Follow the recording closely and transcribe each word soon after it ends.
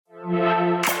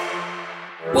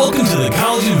Welcome to the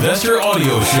College Investor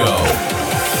Audio Show,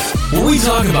 where we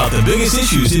talk about the biggest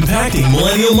issues impacting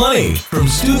millennial money, from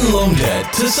student loan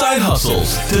debt to side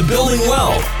hustles to building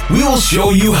wealth. We will show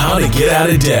you how to get out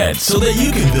of debt so that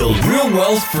you can build real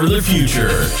wealth for the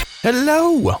future.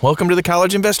 Hello, welcome to the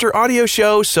College Investor Audio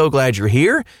Show. So glad you're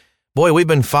here. Boy, we've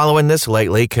been following this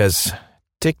lately because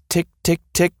tick, tick, tick,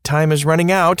 tick, time is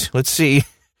running out. Let's see.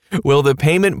 Will the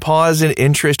payment pause and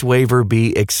interest waiver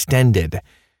be extended?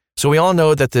 So we all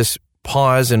know that this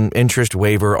pause and interest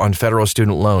waiver on federal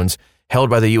student loans held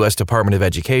by the U.S. Department of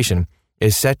Education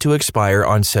is set to expire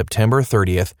on September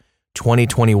 30th,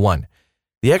 2021.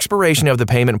 The expiration of the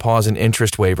payment pause and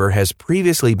interest waiver has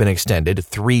previously been extended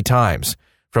 3 times,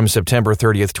 from September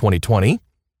 30th, 2020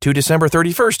 to December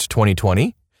 31st,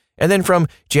 2020, and then from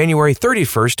January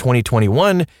 31st,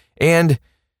 2021 and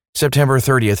September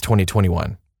 30th,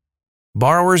 2021.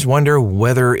 Borrowers wonder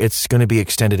whether it's going to be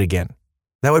extended again.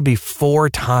 That would be 4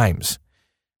 times.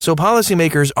 So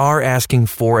policymakers are asking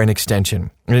for an extension.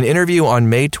 In an interview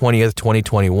on May 20th,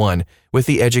 2021, with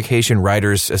the Education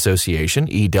Writers Association,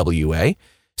 EWA,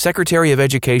 Secretary of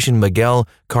Education Miguel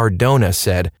Cardona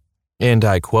said, and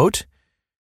I quote,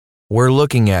 "We're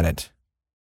looking at it.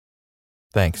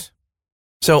 Thanks."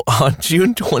 So on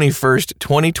June 21st,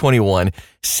 2021,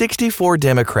 64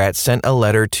 Democrats sent a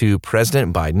letter to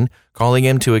President Biden calling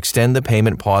him to extend the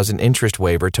payment pause and interest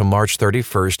waiver to March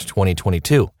 31st,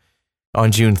 2022.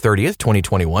 On June 30th,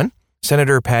 2021,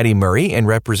 Senator Patty Murray and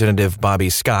Representative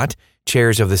Bobby Scott,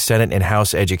 chairs of the Senate and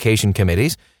House Education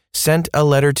Committees, sent a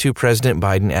letter to President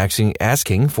Biden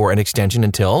asking for an extension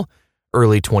until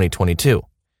early 2022,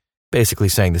 basically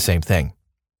saying the same thing.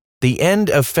 The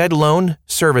end of Fed loan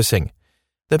servicing.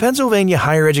 The Pennsylvania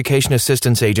Higher Education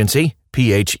Assistance Agency,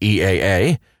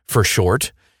 PHEAA for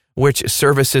short, which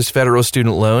services federal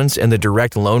student loans and the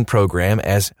direct loan program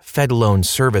as Fed Loan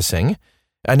Servicing,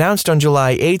 announced on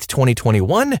July 8,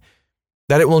 2021,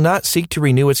 that it will not seek to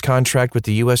renew its contract with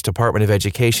the U.S. Department of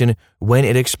Education when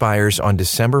it expires on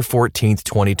December 14,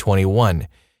 2021.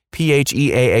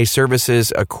 PHEAA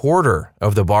services a quarter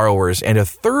of the borrowers and a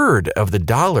third of the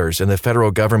dollars in the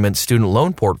federal government student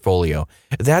loan portfolio.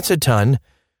 That's a ton.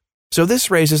 So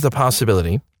this raises the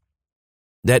possibility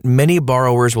that many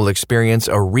borrowers will experience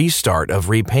a restart of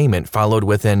repayment followed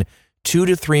within 2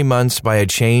 to 3 months by a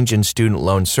change in student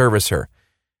loan servicer.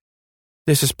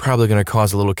 This is probably going to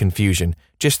cause a little confusion.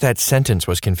 Just that sentence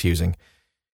was confusing.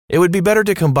 It would be better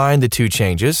to combine the 2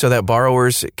 changes so that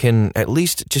borrowers can at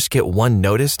least just get one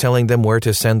notice telling them where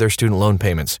to send their student loan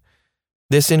payments.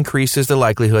 This increases the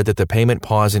likelihood that the payment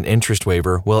pause and interest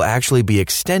waiver will actually be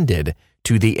extended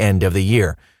to the end of the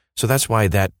year. So that's why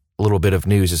that little bit of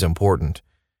news is important.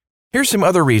 Here's some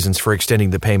other reasons for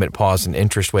extending the payment pause and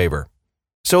interest waiver.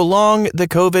 So long the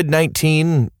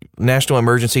COVID-19 National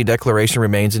Emergency Declaration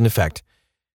remains in effect,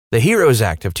 the HEROES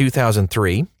Act of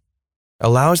 2003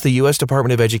 allows the U.S.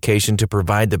 Department of Education to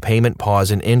provide the payment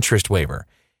pause and interest waiver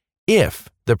if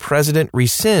the president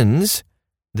rescinds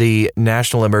the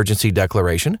National Emergency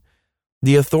Declaration.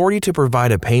 The authority to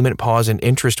provide a payment pause and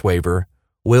interest waiver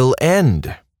will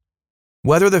end.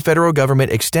 Whether the federal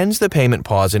government extends the payment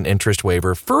pause and interest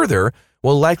waiver further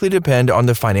will likely depend on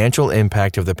the financial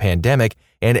impact of the pandemic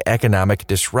and economic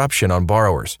disruption on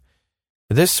borrowers.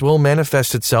 This will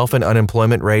manifest itself in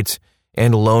unemployment rates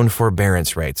and loan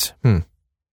forbearance rates.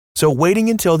 So waiting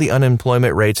until the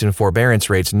unemployment rates and forbearance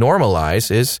rates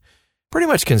normalize is pretty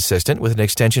much consistent with an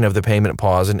extension of the payment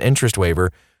pause and interest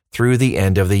waiver through the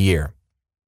end of the year.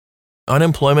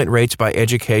 Unemployment rates by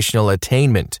educational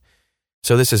attainment.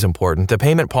 So this is important. The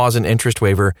payment pause and interest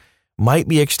waiver might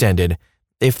be extended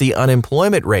if the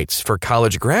unemployment rates for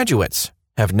college graduates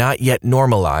have not yet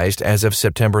normalized as of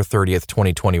September 30th,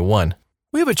 2021.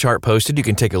 We have a chart posted you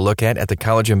can take a look at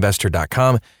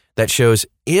thecollegeinvestor.com that shows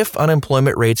if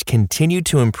unemployment rates continue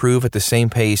to improve at the same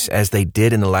pace as they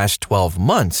did in the last 12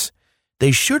 months,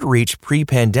 they should reach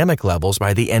pre-pandemic levels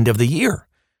by the end of the year.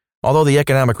 Although the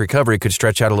economic recovery could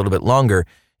stretch out a little bit longer,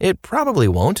 it probably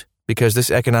won't, because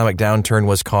this economic downturn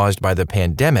was caused by the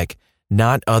pandemic,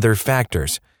 not other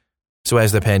factors. So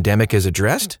as the pandemic is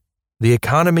addressed, the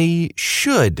economy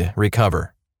should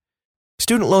recover.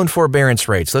 Student loan forbearance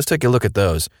rates, let's take a look at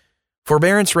those.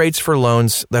 Forbearance rates for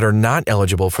loans that are not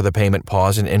eligible for the payment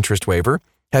pause and interest waiver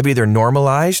have either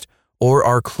normalized or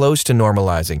are close to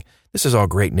normalizing. This is all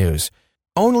great news.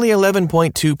 Only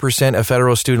 11.2% of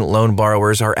federal student loan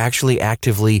borrowers are actually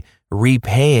actively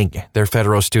repaying their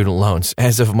federal student loans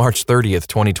as of March 30th,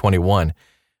 2021.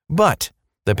 But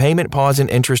the payment pause and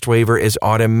interest waiver is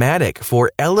automatic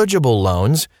for eligible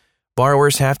loans.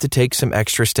 Borrowers have to take some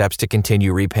extra steps to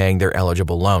continue repaying their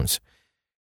eligible loans.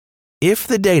 If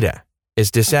the data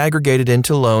is disaggregated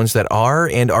into loans that are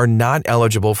and are not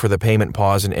eligible for the payment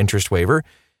pause and interest waiver,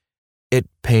 it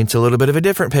paints a little bit of a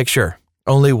different picture.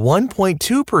 Only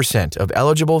 1.2% of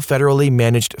eligible federally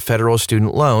managed federal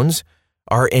student loans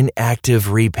are in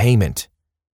active repayment.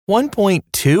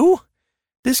 1.2?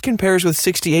 This compares with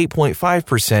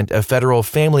 68.5% of federal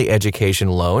family education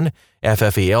loan,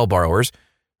 FFEL borrowers,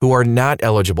 who are not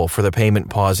eligible for the payment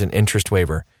pause and interest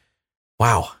waiver.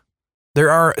 Wow. There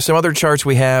are some other charts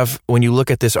we have when you look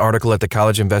at this article at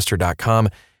thecollegeinvestor.com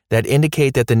that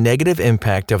indicate that the negative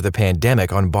impact of the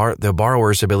pandemic on the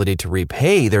borrower's ability to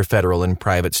repay their federal and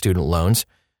private student loans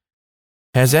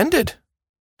has ended.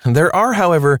 There are,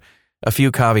 however, a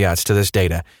few caveats to this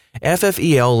data.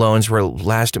 FFEL loans were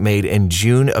last made in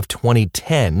June of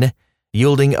 2010,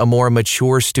 yielding a more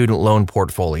mature student loan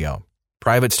portfolio.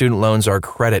 Private student loans are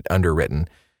credit underwritten,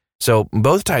 so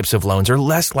both types of loans are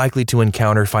less likely to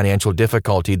encounter financial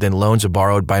difficulty than loans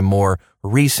borrowed by more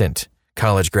recent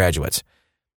college graduates.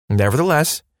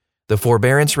 Nevertheless, the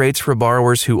forbearance rates for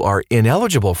borrowers who are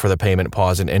ineligible for the payment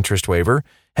pause and interest waiver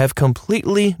have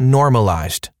completely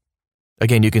normalized.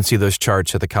 Again, you can see those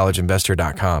charts at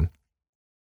thecollegeinvestor.com.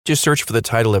 Just search for the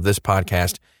title of this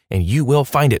podcast and you will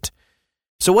find it.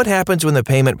 So what happens when the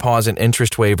payment pause and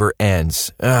interest waiver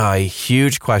ends? A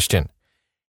huge question.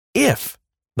 If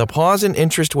the pause and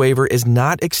interest waiver is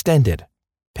not extended,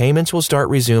 payments will start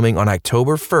resuming on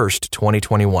October 1st,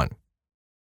 2021.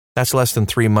 That's less than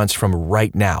 3 months from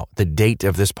right now, the date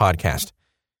of this podcast.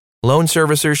 Loan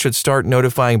servicers should start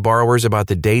notifying borrowers about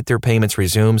the date their payments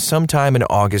resume sometime in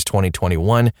August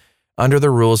 2021 under the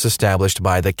rules established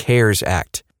by the CARES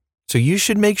Act. So you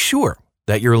should make sure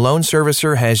that your loan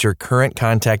servicer has your current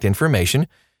contact information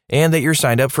and that you're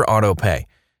signed up for autopay,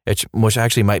 which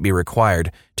actually might be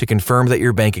required to confirm that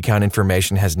your bank account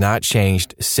information has not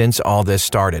changed since all this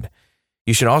started.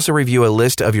 You should also review a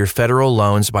list of your federal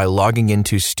loans by logging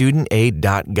into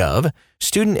studentaid.gov,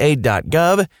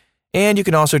 and you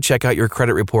can also check out your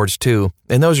credit reports too,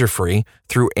 and those are free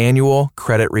through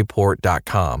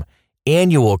annualcreditreport.com.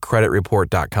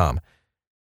 Annualcreditreport.com.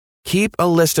 Keep a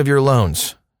list of your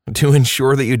loans to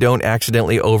ensure that you don't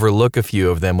accidentally overlook a few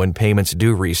of them when payments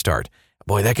do restart.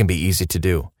 Boy, that can be easy to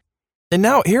do. And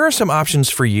now, here are some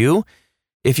options for you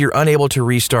if you're unable to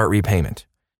restart repayment.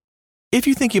 If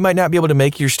you think you might not be able to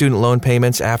make your student loan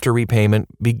payments after repayment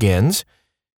begins,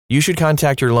 you should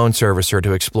contact your loan servicer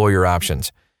to explore your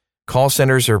options. Call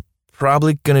centers are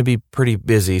probably going to be pretty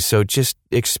busy, so just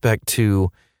expect to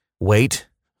wait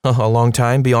a long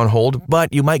time, be on hold,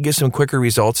 but you might get some quicker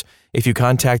results if you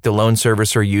contact the loan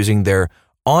servicer using their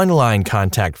online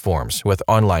contact forms with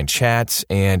online chats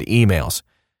and emails.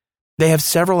 They have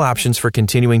several options for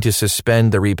continuing to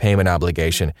suspend the repayment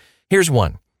obligation. Here's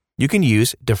one. You can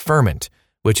use deferment,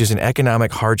 which is an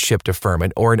economic hardship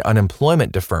deferment or an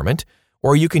unemployment deferment,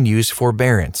 or you can use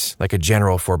forbearance, like a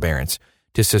general forbearance,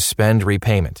 to suspend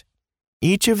repayment.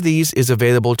 Each of these is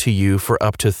available to you for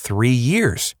up to 3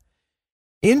 years.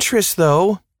 Interest,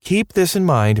 though, keep this in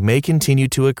mind, may continue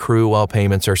to accrue while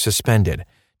payments are suspended,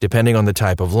 depending on the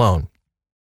type of loan.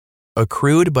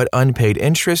 Accrued but unpaid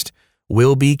interest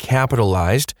will be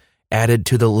capitalized, added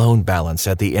to the loan balance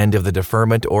at the end of the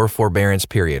deferment or forbearance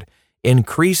period,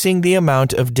 increasing the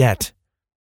amount of debt.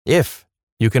 If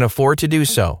you can afford to do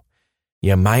so,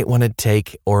 you might want to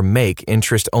take or make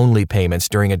interest-only payments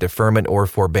during a deferment or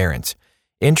forbearance.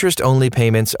 Interest-only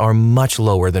payments are much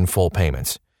lower than full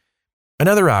payments.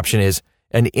 Another option is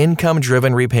an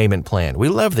income-driven repayment plan. We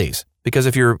love these because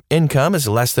if your income is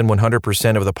less than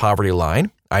 100% of the poverty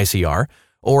line, ICR,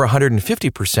 or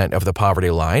 150% of the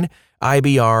poverty line,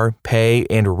 IBR, pay,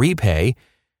 and repay,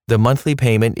 the monthly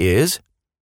payment is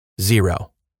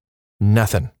zero.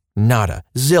 Nothing. Nada.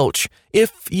 Zilch.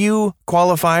 If you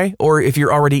qualify or if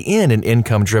you're already in an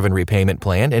income-driven repayment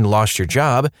plan and lost your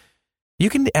job, you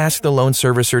can ask the loan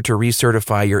servicer to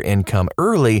recertify your income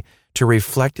early to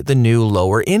reflect the new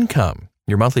lower income.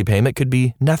 Your monthly payment could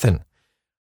be nothing.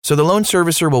 So the loan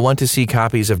servicer will want to see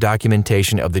copies of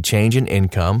documentation of the change in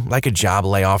income, like a job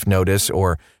layoff notice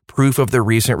or proof of the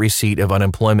recent receipt of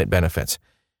unemployment benefits.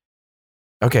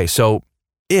 Okay, so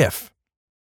if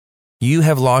you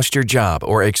have lost your job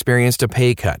or experienced a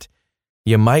pay cut,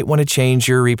 you might want to change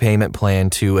your repayment plan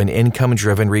to an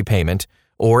income-driven repayment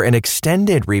or an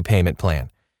extended repayment plan.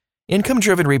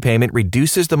 Income-driven repayment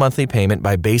reduces the monthly payment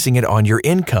by basing it on your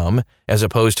income as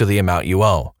opposed to the amount you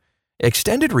owe.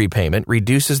 Extended repayment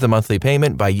reduces the monthly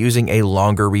payment by using a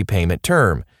longer repayment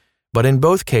term, but in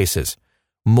both cases,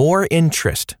 more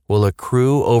interest will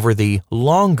accrue over the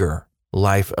longer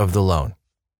life of the loan.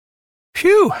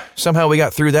 Phew! Somehow we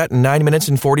got through that in 9 minutes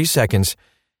and 40 seconds.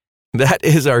 that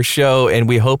is our show, and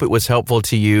we hope it was helpful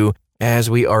to you as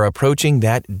we are approaching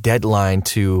that deadline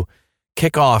to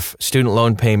kick off student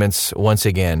loan payments once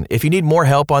again. If you need more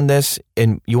help on this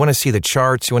and you want to see the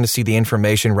charts, you want to see the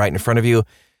information right in front of you,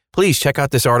 please check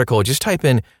out this article. Just type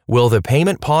in, "Will the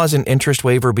payment pause and interest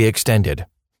waiver be extended?"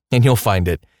 and you'll find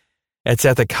it. It's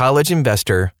at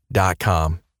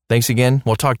thecollegeinvestor.com. Thanks again.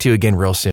 We'll talk to you again real soon.